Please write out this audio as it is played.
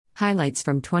Highlights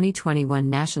from 2021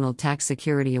 National Tax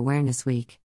Security Awareness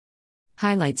Week.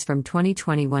 Highlights from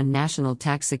 2021 National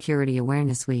Tax Security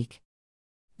Awareness Week.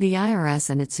 The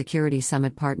IRS and its Security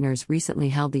Summit partners recently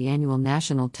held the annual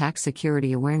National Tax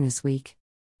Security Awareness Week.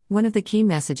 One of the key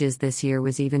messages this year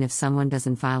was even if someone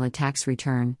doesn't file a tax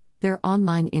return, their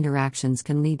online interactions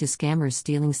can lead to scammers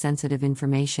stealing sensitive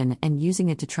information and using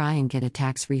it to try and get a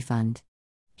tax refund.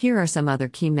 Here are some other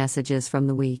key messages from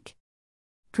the week.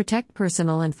 Protect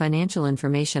personal and financial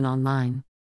information online.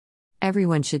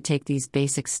 Everyone should take these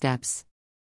basic steps.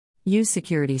 Use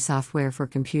security software for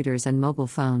computers and mobile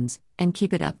phones, and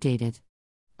keep it updated.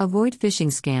 Avoid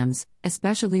phishing scams,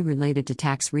 especially related to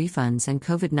tax refunds and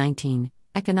COVID-19,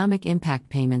 economic impact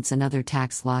payments, and other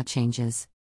tax law changes.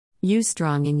 Use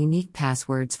strong and unique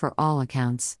passwords for all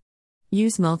accounts.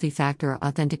 Use multi-factor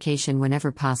authentication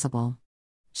whenever possible.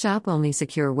 Shop only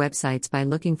secure websites by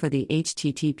looking for the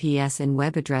HTTPS in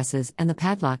web addresses and the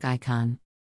padlock icon.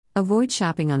 Avoid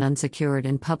shopping on unsecured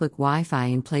and public Wi-Fi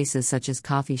in places such as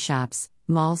coffee shops,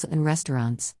 malls, and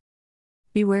restaurants.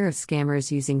 Beware of scammers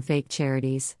using fake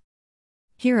charities.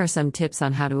 Here are some tips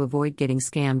on how to avoid getting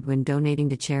scammed when donating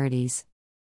to charities.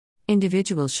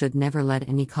 Individuals should never let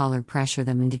any caller pressure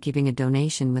them into giving a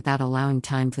donation without allowing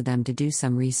time for them to do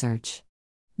some research.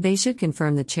 They should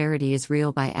confirm the charity is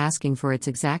real by asking for its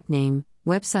exact name,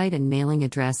 website, and mailing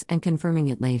address and confirming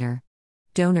it later.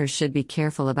 Donors should be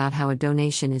careful about how a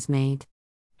donation is made.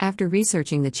 After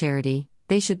researching the charity,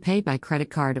 they should pay by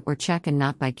credit card or check and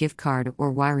not by gift card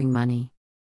or wiring money.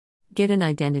 Get an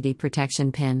identity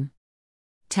protection PIN.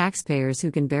 Taxpayers who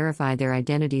can verify their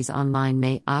identities online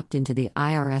may opt into the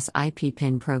IRS IP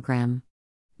PIN program.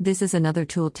 This is another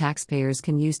tool taxpayers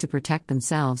can use to protect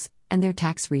themselves and their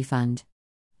tax refund.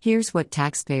 Here's what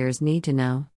taxpayers need to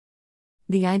know.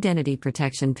 The Identity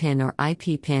Protection PIN or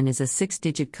IP PIN is a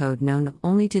 6-digit code known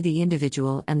only to the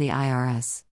individual and the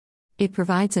IRS. It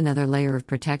provides another layer of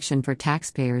protection for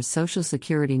taxpayers' Social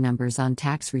Security numbers on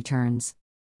tax returns.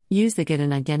 Use the Get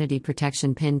an Identity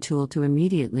Protection PIN tool to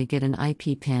immediately get an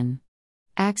IP PIN.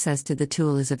 Access to the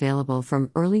tool is available from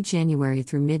early January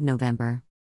through mid-November.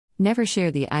 Never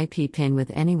share the IP PIN with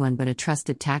anyone but a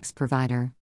trusted tax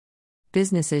provider.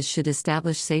 Businesses should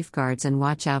establish safeguards and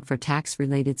watch out for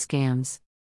tax-related scams.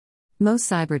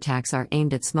 Most cyberattacks are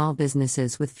aimed at small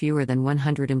businesses with fewer than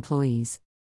 100 employees.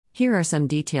 Here are some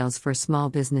details for small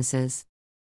businesses.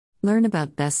 Learn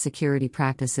about best security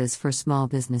practices for small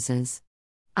businesses.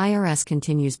 IRS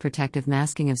continues protective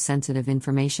masking of sensitive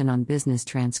information on business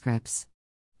transcripts.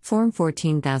 Form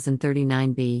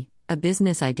 14039B, a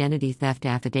business identity theft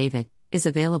affidavit, is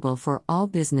available for all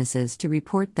businesses to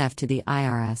report theft to the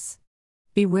IRS.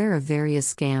 Beware of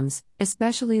various scams,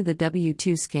 especially the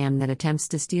W-2 scam that attempts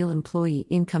to steal employee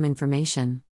income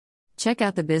information. Check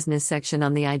out the business section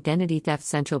on the Identity Theft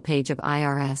Central page of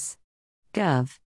IRS.gov.